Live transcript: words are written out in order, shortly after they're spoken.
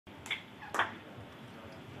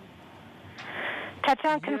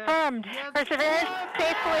Touchdown confirmed. Perseverance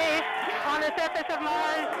safely on the surface of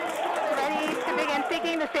Mars, ready to begin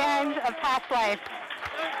seeking the signs of past life.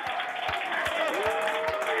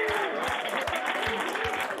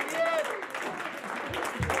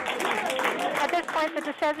 At this point, the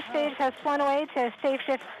descent stage has flown away to a safe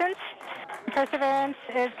distance. Perseverance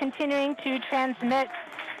is continuing to transmit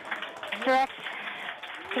direct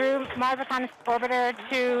through Mars Reconnaissance Orbiter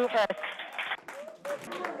to Earth.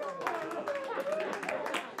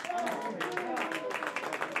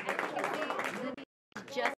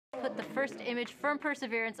 Just put the first image from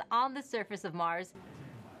Perseverance on the surface of Mars.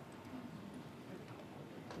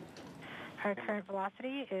 Our current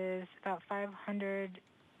velocity is about 500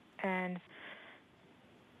 and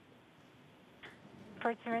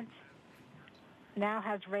Perseverance now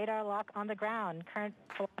has radar lock on the ground. Current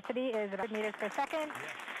velocity is about meters per second,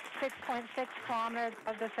 6.6 kilometers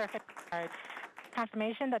above the surface of Mars.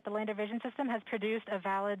 Confirmation that the lander vision system has produced a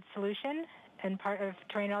valid solution and part of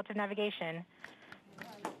terrain relative navigation.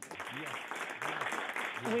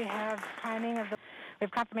 We have timing of we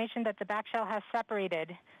have confirmation that the back shell has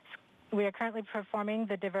separated. We are currently performing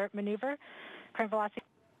the divert maneuver. Current velocity.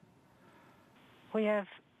 We have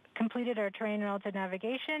completed our terrain relative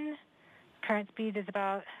navigation. Current speed is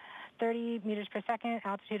about 30 meters per second,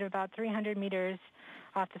 altitude of about 300 meters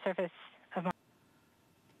off the surface of Mars.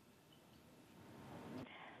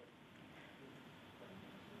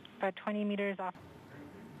 About 20 meters off.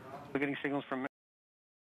 We're getting signals from